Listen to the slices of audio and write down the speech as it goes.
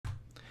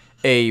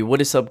Hey, what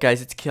is up guys,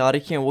 it's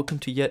Chaotic here and welcome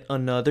to yet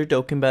another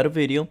Dokkan battle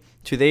video.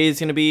 Today is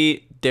going to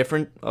be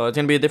different, it's going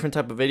to be a different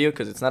type of video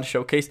because it's not a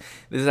showcase.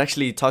 This is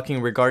actually talking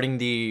regarding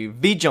the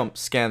V-Jump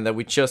scan that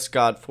we just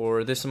got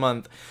for this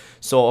month.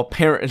 So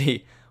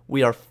apparently,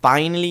 we are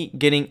finally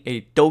getting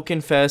a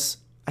Dokkan Fest.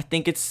 I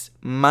think it's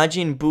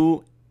Majin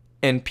Buu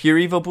and Pure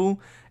Evo Buu.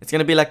 It's going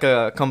to be like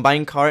a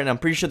combined card and I'm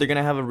pretty sure they're going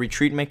to have a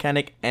retreat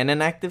mechanic and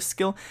an active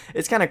skill.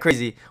 It's kind of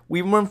crazy.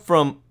 We went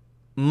from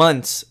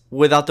months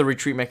without the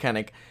retreat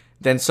mechanic.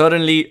 Then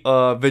suddenly,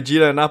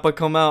 Vegeta and Nappa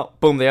come out.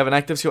 Boom, they have an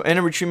active skill and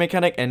a retreat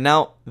mechanic. And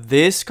now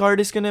this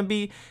card is going to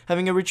be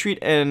having a retreat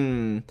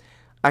and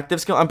active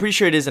skill. I'm pretty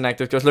sure it is an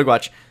active skill. Look,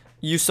 watch.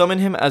 You summon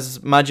him as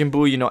Majin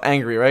Buu, you know,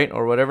 angry, right?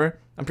 Or whatever.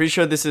 I'm pretty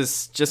sure this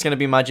is just going to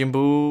be Majin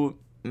Buu,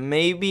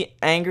 maybe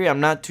angry.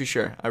 I'm not too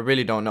sure. I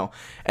really don't know.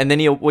 And then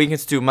he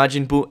awakens to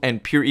Majin Buu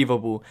and Pure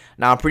Evo Buu.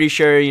 Now, I'm pretty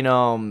sure, you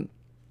know,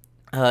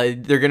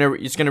 it's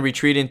going to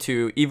retreat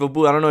into Evo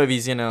Buu. I don't know if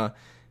he's going to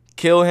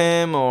kill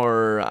him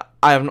or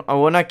I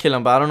will not kill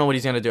him, but I don't know what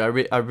he's gonna do.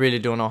 I really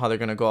don't know how they're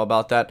gonna go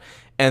about that.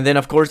 And then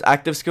of course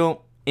active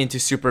skill into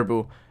Super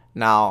Buu.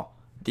 Now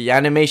the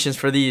animations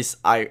for these,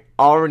 I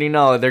already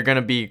know they're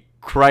gonna be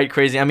quite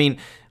crazy. I mean,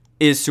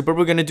 is Super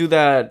Buu gonna do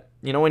that?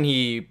 You know, when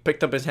he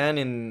picked up his hand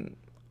in,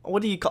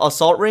 what do you call,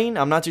 Assault Rain?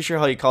 I'm not too sure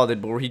how he called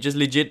it, but where he just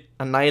legit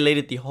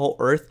annihilated the whole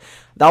earth.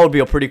 That would be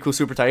a pretty cool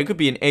super type. It could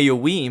be an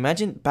AoE.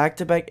 Imagine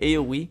back-to-back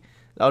AoE.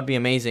 That would be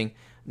amazing.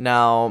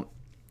 Now,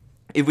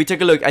 if we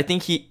take a look, I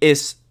think he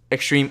is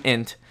Extreme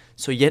Int.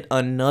 So yet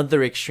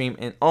another Extreme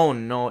Int. Oh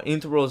no,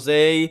 Int Rose.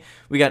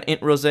 We got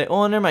Int Rose.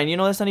 Oh, never mind. You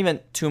know, that's not even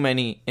too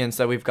many Ints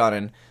that we've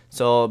gotten.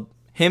 So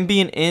him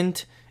being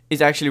Int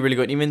is actually really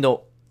good, even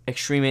though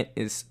Extreme Int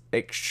is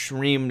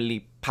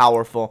extremely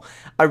powerful.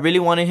 I really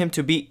wanted him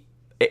to be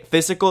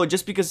physical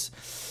just because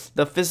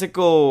the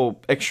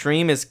physical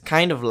Extreme is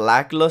kind of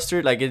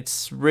lackluster. Like,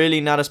 it's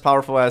really not as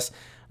powerful as,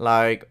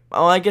 like,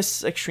 oh, I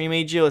guess Extreme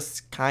AGO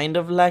is kind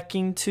of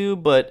lacking too,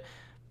 but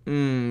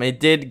it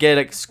did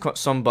get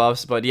some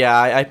buffs. But yeah,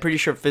 I'm pretty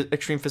sure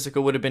Extreme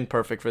Physical would have been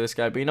perfect for this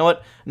guy. But you know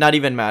what? Not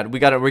even mad.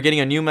 We're getting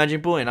a new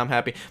Majin Buu, and I'm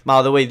happy.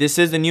 By the way, this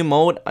is the new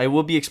mode. I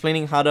will be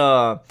explaining how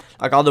to,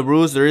 like, all the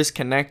rules. There is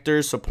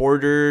connectors,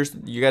 supporters.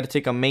 You got to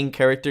take a main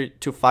character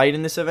to fight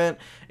in this event,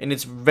 and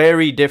it's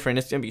very different.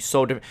 It's gonna be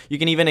so different. You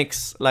can even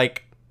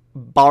like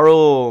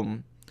borrow.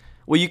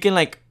 Well, you can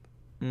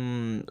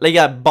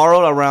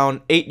borrow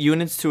around 8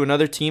 units to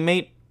another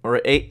teammate, or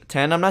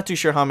 10. I'm not too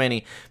sure how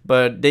many,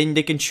 but then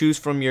they can choose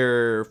from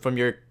your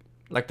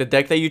like the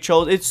deck that you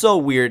chose. It's so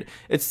weird.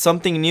 It's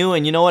something new,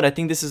 and you know what? I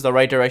think this is the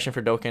right direction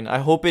for Dokkan. I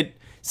hope it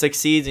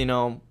succeeds, you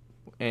know,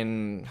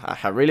 and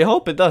I really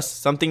hope it does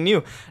something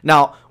new.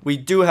 Now we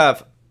do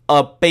have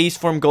a base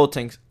form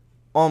GOTENKS.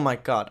 Oh my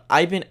god,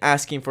 I've been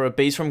asking for a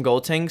base form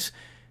GOTENKS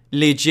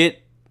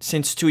legit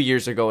since 2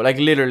 years ago. Like,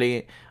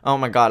 literally, oh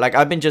my god, like,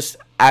 I've been just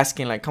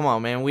asking, like, come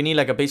on man, we need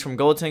like a base from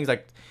GOTENKS.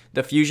 Like,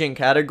 the fusion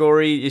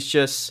category is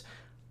just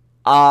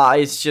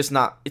it's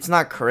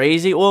not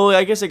crazy. Well,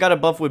 I guess I got a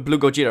buff with Blue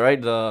Gogeta, right?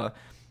 The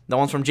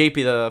ones from JP,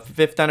 the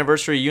 5th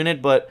anniversary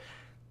unit. But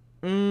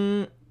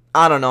I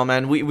don't know,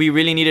 man. We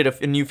really needed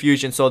a new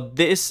fusion, so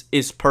this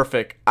is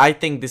perfect. I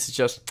think this is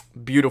just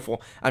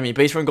beautiful. I mean,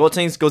 base from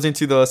GOTENKS goes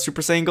into the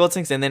Super Saiyan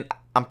GOTENKS, and then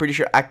I'm pretty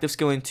sure active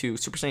skill into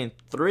Super Saiyan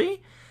 3.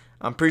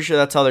 I'm pretty sure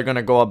that's how they're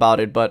gonna go about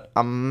it, but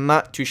I'm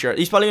not too sure.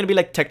 He's probably gonna be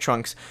like Tech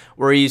Trunks,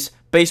 where he's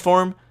base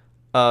form,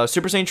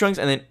 Super Saiyan Trunks,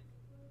 and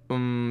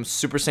then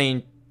Super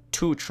Saiyan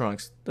 2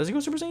 Trunks. Does he go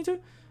Super Saiyan 2?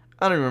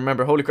 I don't even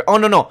remember. Holy crap. Oh,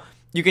 no.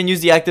 You can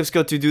use the active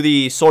skill to do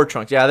the Sword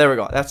Trunks. Yeah, there we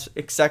go. That's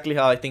exactly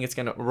how I think it's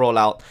gonna roll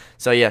out.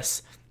 So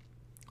yes,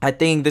 I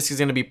think this is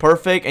gonna be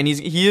perfect, and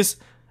he is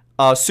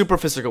super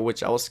physical,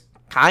 which I was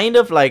kind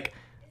of like,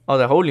 oh,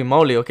 the holy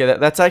moly. Okay,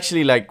 that's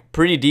actually like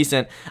pretty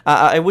decent.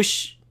 I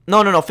wish.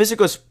 No.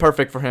 Physical is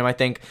perfect for him, I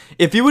think.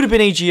 If he would have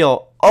been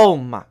AGL, oh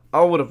my,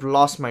 I would have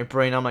lost my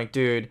brain. I'm like,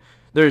 dude,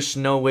 there's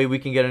no way we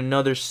can get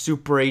another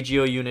Super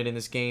AGO unit in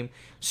this game.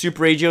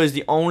 Super AGO is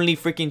the only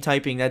freaking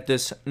typing that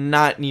does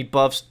not need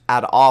buffs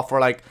at all for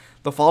like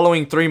the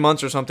following 3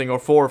 months or something, or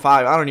 4 or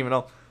 5. I don't even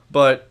know.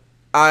 But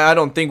I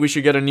don't think we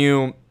should get a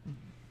new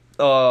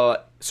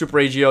Super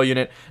AGO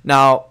unit.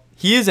 Now,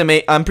 he is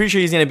amazing. I'm pretty sure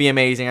he's going to be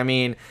amazing. I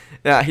mean,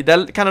 yeah,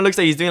 that kind of looks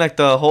like he's doing like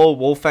the whole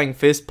Wolfang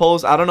Fist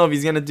pose. I don't know if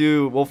he's going to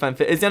do Wolfang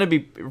Fist. It's going to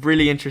be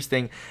really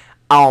interesting.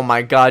 Oh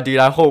my god, dude.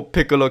 I hope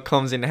Piccolo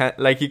comes in,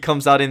 like he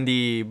comes out in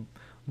the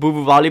Buu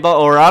Buu Volleyball,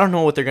 or I don't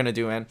know what they're going to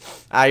do, man.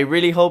 I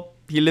really hope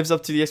he lives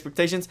up to the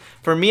expectations.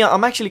 For me,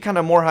 I'm actually kind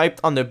of more hyped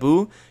on the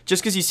Buu,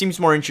 just because he seems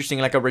more interesting,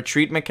 like a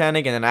retreat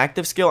mechanic and an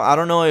active skill. I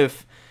don't know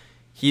if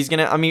he's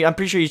gonna, I mean, I'm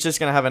pretty sure he's just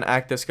gonna have an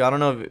active skill. I don't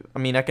know if, I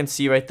mean, I can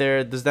see right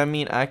there. Does that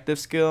mean active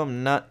skill?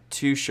 I'm not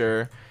too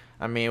sure.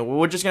 I mean,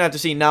 we're just gonna have to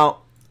see.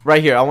 Now,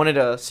 right here, I wanted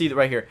to see it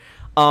right here.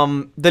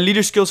 The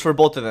leader skills for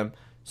both of them.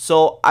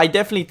 So I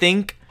definitely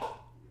think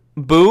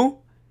Buu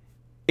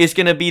is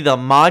gonna be the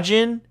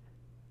Majin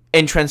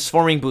and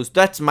transforming boost.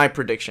 That's my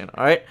prediction.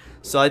 All right.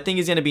 So I think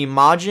he's gonna be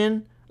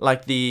Majin,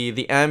 like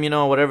the M, you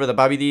know, whatever, the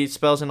Babi D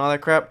spells and all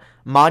that crap,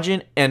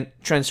 Majin, and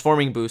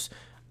transforming boost.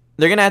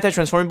 They're gonna add that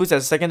transforming boost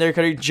as a secondary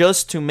category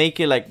just to make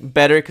it like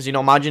better, because you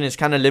know Majin is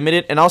kind of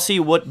limited, and I'll see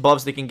what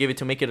buffs they can give it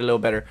to make it a little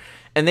better.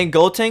 And then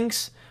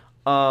GOTENKS,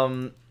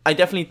 I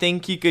definitely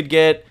think he could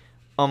get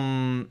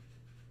Majin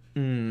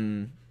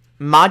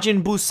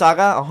Buu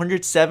Saga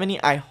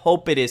 170. I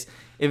hope it is.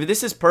 If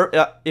this is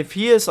if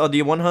he is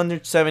the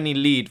 170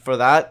 lead for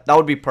that, that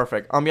would be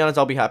perfect. I'll be honest,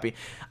 I'll be happy.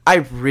 I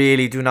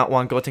really do not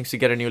want GOTENKS to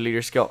get a new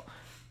leader skill,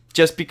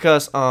 just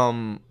because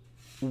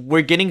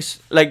we're getting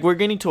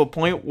to a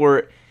point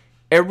where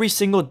every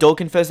single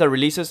Dokkan Fest that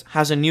releases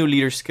has a new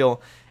leader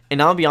skill.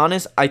 And I'll be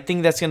honest, I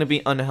think that's going to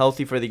be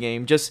unhealthy for the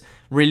game. Just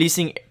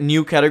releasing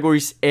new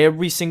categories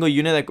every single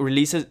unit that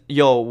releases.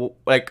 Yo,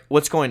 like,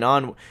 what's going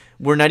on?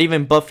 We're not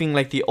even buffing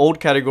like the old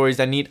categories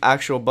that need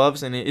actual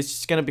buffs, and it's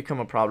just going to become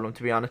a problem,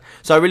 to be honest.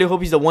 So I really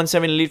hope he's the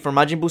 170 lead for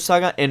Majin Buu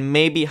Saga, and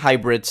maybe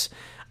hybrids.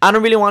 I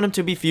don't really want him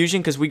to be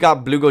fusion, because we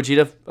got Blue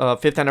Gogeta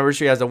 5th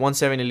anniversary as the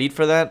 170 lead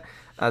for that,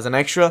 as an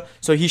extra.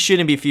 So he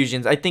shouldn't be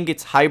fusions. I think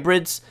it's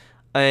hybrids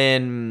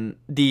and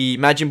the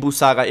Majin Buu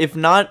Saga. If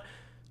not,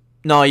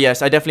 no,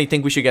 yes, I definitely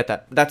think we should get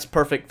that. That's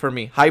perfect for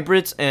me.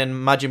 Hybrids and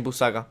Majin Buu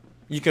Saga.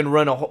 You can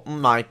run a whole... Oh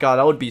my god,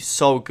 that would be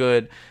so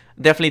good.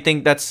 Definitely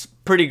think that's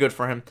pretty good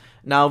for him.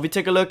 Now, if we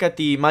take a look at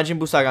the Majin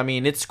Buu Saga, I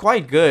mean, it's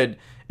quite good.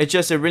 It's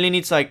just, it really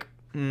needs, like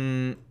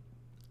a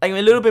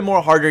little bit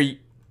more harder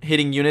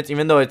hitting units,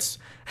 even though it's,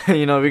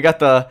 you know, we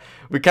kind of...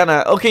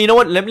 Okay, you know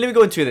what? Let me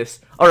go into this.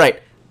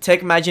 Alright,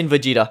 Tech Majin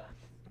Vegeta.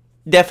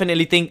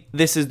 Definitely think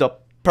this is the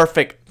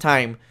perfect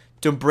time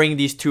to bring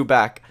these two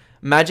back.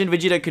 Majin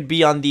Vegeta could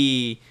be on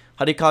the,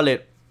 how do you call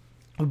it,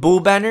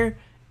 Buu banner,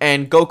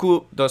 and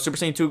Goku, the Super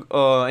Saiyan 2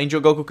 Angel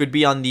Goku, could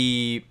be on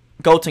the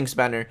GOTENKS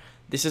banner.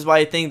 This is why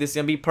I think this is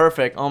gonna be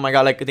perfect. Oh my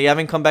god, like, they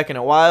haven't come back in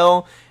a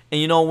while, and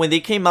you know, when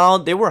they came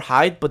out, they were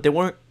hyped, but they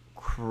weren't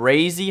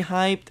crazy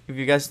hyped, if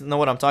you guys know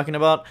what I'm talking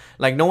about.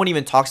 Like, no one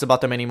even talks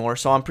about them anymore,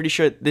 so I'm pretty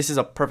sure this is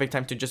a perfect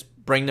time to just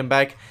bring them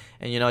back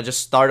and, you know,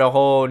 just start a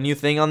whole new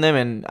thing on them,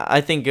 and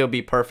I think it'll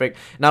be perfect.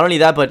 Not only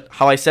that, but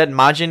how I said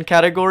Majin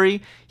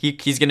category,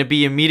 he's gonna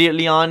be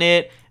immediately on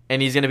it,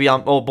 and he's gonna be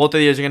on, both of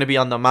these are gonna be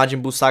on the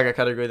Majin Buu Saga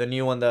category, the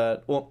new one,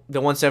 the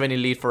 170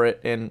 lead for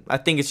it, and I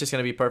think it's just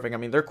gonna be perfect. I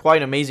mean, they're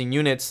quite amazing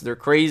units. They're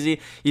crazy.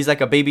 He's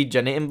like a baby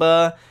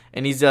Janemba,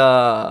 and he's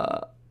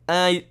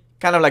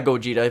kind of like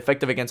Gogeta,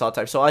 effective against all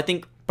types. So I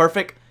think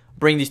perfect.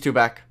 Bring these two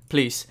back,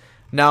 please.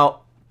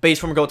 Now, base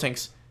from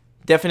GOTENKS.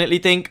 Definitely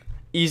think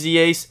Easy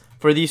Ace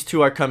for these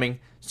two are coming.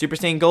 Super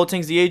Saiyan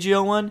GOTENKS, the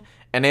AGO one,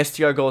 and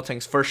STR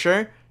GOTENKS for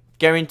sure.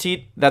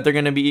 Guaranteed that they're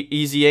gonna be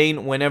Easy A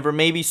whenever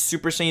maybe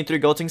Super Saiyan 3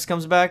 GOTENKS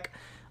comes back.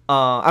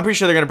 I'm pretty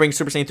sure they're gonna bring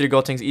Super Saiyan 3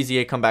 GOTENKS Easy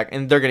A come back,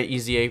 and they're gonna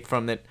Easy A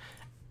from it.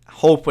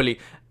 Hopefully,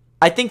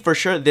 I think for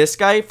sure this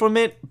guy from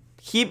it,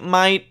 he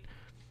might.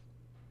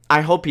 I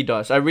hope he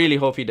does. I really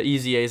hope he does.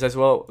 Easy A's as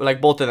well, like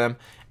both of them.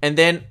 And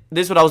then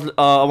this is what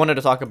I wanted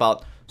to talk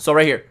about. So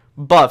right here,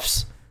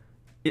 buffs,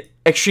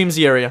 Extreme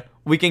Z area.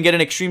 We can get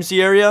an Extreme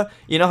Z area.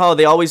 You know how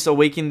they always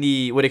awaken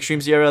with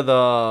Extreme Z area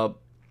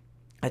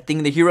I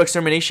think the Hero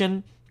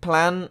Extermination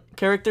Plan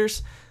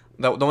characters,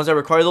 the ones that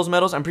require those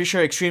medals. I'm pretty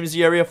sure Extreme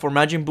Z area for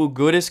Majin Buu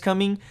Good is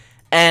coming,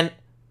 and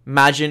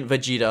Majin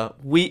Vegeta.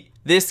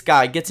 This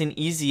guy gets an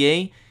Easy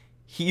A.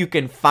 You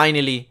can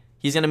finally.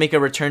 He's going to make a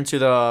return to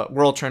the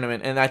World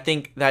Tournament, and I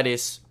think that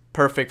is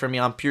perfect for me.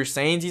 On Pure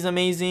Saiyans, he's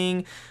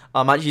amazing.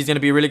 He's going to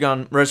be really good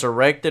on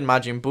Resurrected,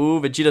 Majin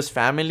Buu, Vegeta's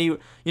family. You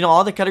know,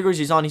 all the categories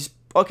he's on, he's...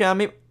 Okay, I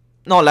mean...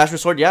 No, Last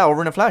Resort, yeah,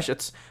 Over in a Flash.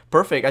 It's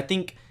perfect. I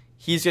think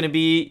he's going to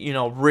be, you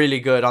know, really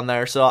good on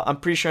there. So I'm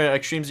pretty sure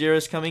Extreme Zero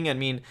is coming. I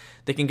mean,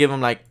 they can give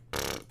him, like...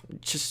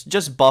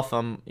 Just buff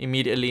him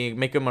immediately.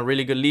 Make him a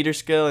really good leader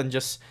skill, and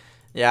just...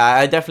 Yeah,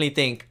 I definitely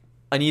think...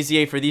 An Easy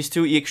A for these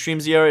two.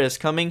 Extreme Zero is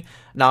coming.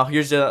 Now,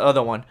 here's the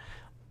other one.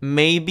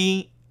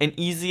 Maybe an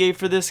Easy A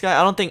for this guy.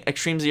 I don't think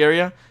Extreme Z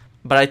area,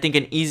 but I think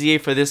an Easy A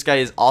for this guy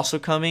is also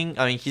coming.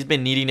 I mean, he's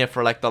been needing it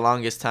for like the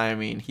longest time. I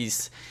mean,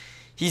 he's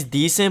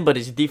decent, but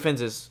his defense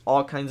is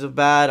all kinds of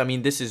bad. I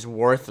mean, this is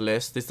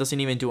worthless. This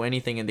doesn't even do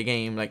anything in the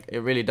game. Like,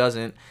 it really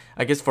doesn't.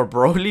 I guess for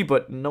Broly,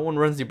 but no one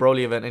runs the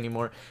Broly event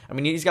anymore. I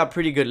mean, he's got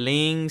pretty good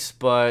links,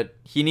 but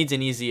he needs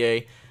an Easy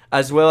A.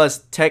 As well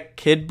as Tech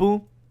Kid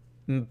Buu.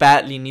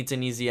 Badly needs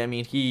an Easy. I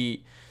mean,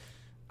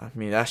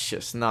 that's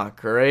just not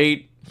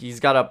great. He's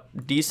got a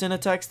decent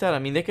attack stat. I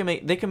mean, they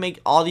can make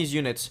all these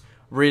units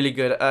really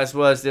good, as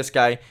well as this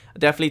guy.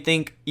 Definitely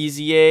think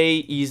Easy A,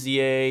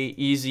 Easy A,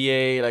 Easy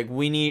A. Like,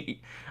 we need...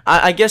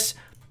 I guess,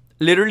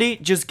 literally,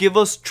 just give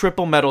us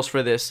triple medals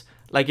for this.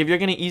 Like, if you're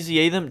gonna Easy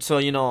A them, so,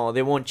 you know,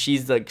 they won't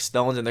cheese, like,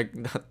 stones, and they're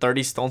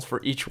 30 stones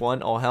for each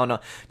one. Oh, hell no.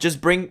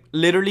 Just bring,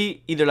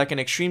 literally, either, like, an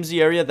Extreme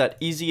Z area that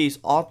Easy A's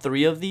all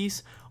three of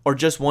these, or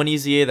just one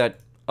Easy A that,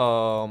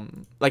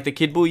 like the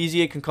Kid Buu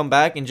Easy A can come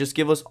back and just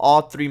give us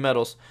all three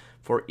medals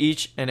for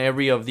each and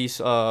every of these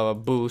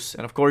boosts.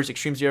 And of course,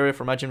 Extreme Z area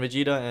for Majin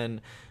Vegeta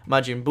and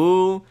Majin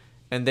Buu.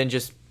 And then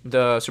just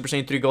the Super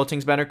Saiyan 3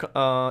 GOTENKS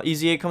banner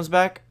Easy A comes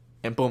back.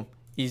 And boom,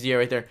 Easy A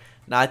right there.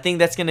 Now, I think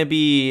that's going to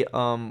be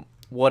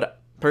what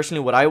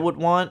I would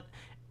want.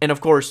 And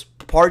of course,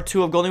 part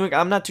 2 of Golden Week,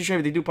 I'm not too sure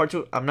if they do part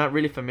 2. I'm not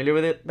really familiar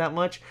with it that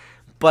much,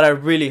 but I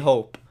really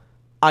hope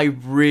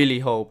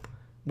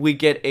we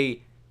get an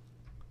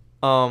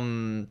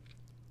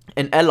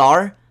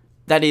LR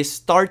that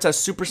starts as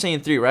Super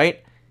Saiyan 3,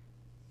 right?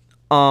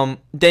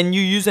 Then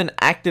you use an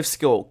active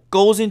skill,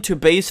 goes into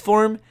base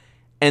form,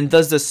 and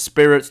does the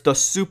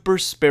super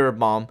spirit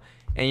bomb.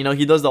 And you know,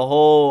 he does the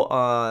whole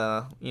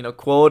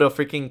quote of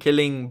freaking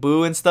killing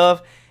Buu and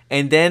stuff.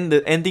 And then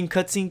the ending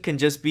cutscene can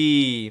just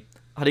be,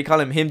 how do you call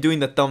him doing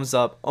the thumbs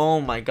up.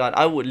 Oh my god,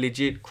 I would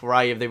legit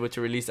cry if they were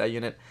to release that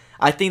unit.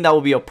 I think that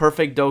would be a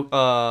perfect part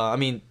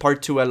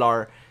 2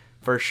 LR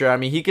for sure. I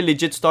mean, he could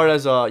legit start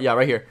as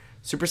right here,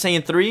 Super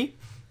Saiyan 3,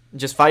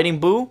 just fighting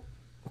Buu.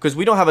 Because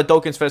we don't have a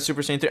Dokkan Fest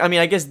Super Saiyan 3. I mean,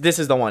 I guess this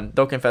is the one,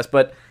 Dokkan Fest.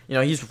 But, you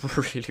know, he's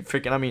really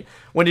freaking... I mean,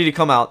 when did he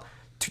come out?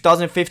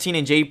 2015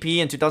 in JP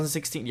and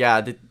 2016?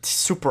 Yeah,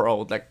 super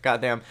old. Like,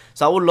 goddamn.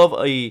 So I would love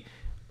a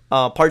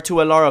part 2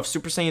 LR of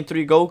Super Saiyan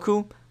 3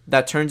 Goku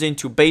that turns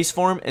into base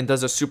form and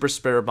does a Super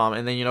Spirit Bomb.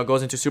 And then, you know,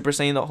 goes into Super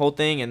Saiyan the whole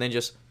thing and then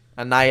just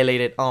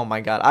annihilate it. Oh,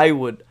 my God. I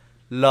would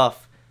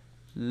love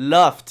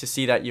to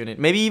see that unit.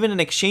 Maybe even an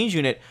exchange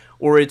unit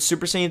where it's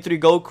Super Saiyan 3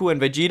 Goku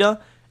and Vegeta.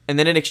 And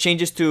then it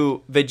exchanges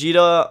to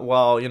Vegeta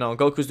while, you know,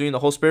 Goku's doing the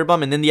whole Spirit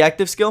Bomb. And then the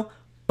active skill,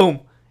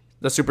 boom,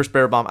 the Super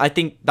Spirit Bomb. I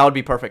think that would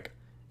be perfect.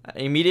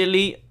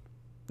 Immediately,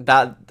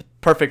 that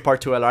perfect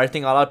part 2 LR. I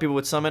think a lot of people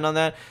would summon on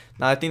that.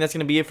 Now, I think that's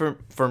going to be it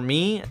for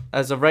me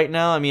as of right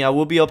now. I mean, I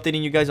will be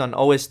updating you guys on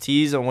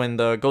OSTs and when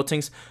the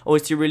GOTENKS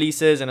OST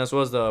releases and as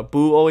well as the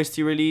Buu OST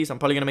release. I'm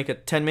probably going to make a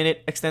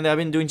 10-minute extended. I've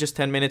been doing just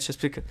 10 minutes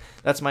just because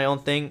that's my own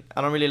thing.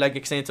 I don't really like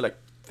extending to like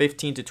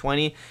 15 to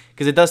 20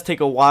 because it does take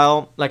a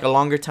while, like a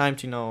longer time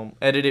to, you know,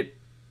 edit it,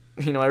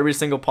 you know, every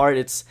single part.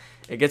 It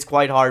gets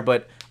quite hard,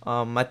 but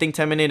I think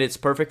 10 minutes is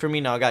perfect for me.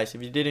 Now guys,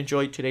 if you did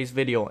enjoy today's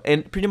video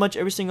and pretty much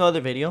every single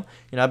other video,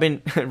 you know, I've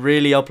been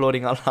really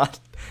uploading a lot,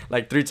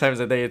 like 3 times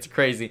a day. It's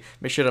crazy.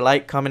 Make sure to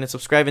like, comment, and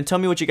subscribe, and tell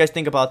me what you guys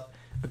think about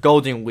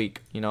Golden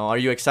Week. You know, are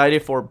you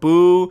excited for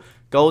Buu,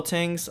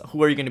 GOTENKS?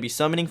 Who are you going to be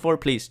summoning for?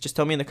 Please just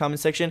tell me in the comment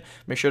section.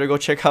 Make sure to go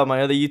check out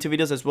my other YouTube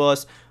videos, as well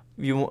as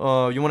you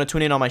want to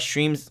tune in on my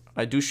streams.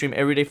 I do stream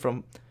every day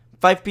from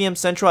 5 p.m.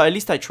 Central. At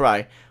least I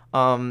try.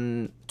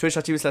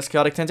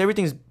 Twitch.tv/chaotic10s.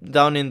 Everything's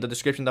down in the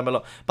description down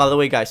below. By the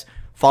way, guys,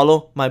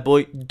 follow my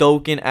boy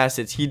Dokkan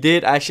Assets. He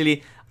did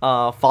actually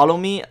follow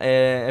me.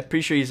 I'm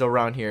pretty sure he's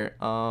around here.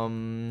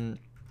 Where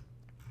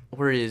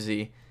is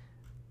he?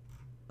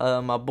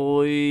 My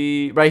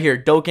boy right here,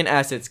 Dokkan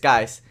Assets,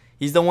 guys.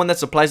 He's the one that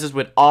supplies us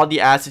with all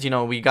the assets. You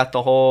know, we got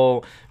the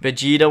whole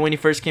Vegeta when he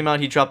first came out.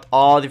 He dropped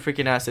all the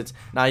freaking assets.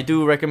 Now, I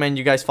do recommend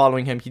you guys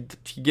following him. He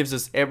gives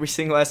us every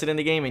single asset in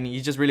the game, and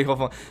he's just really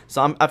helpful.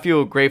 So I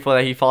feel grateful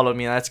that he followed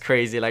me. That's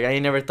crazy. Like, I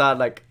never thought,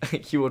 like,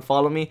 he would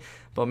follow me.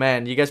 But,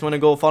 man, you guys want to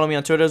go follow me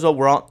on Twitter as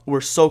well?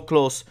 We're so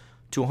close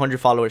to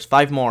 100 followers.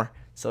 5 more.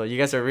 So you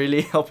guys are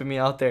really helping me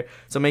out there.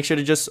 So make sure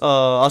to just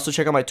also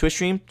check out my Twitch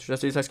stream,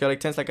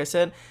 Twitch.tv/chaotic10s, like I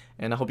said.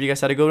 And I hope you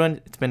guys had a good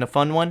one. It's been a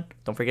fun one.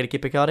 Don't forget to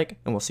keep it chaotic,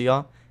 and we'll see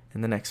y'all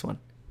in the next one.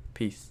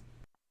 Peace.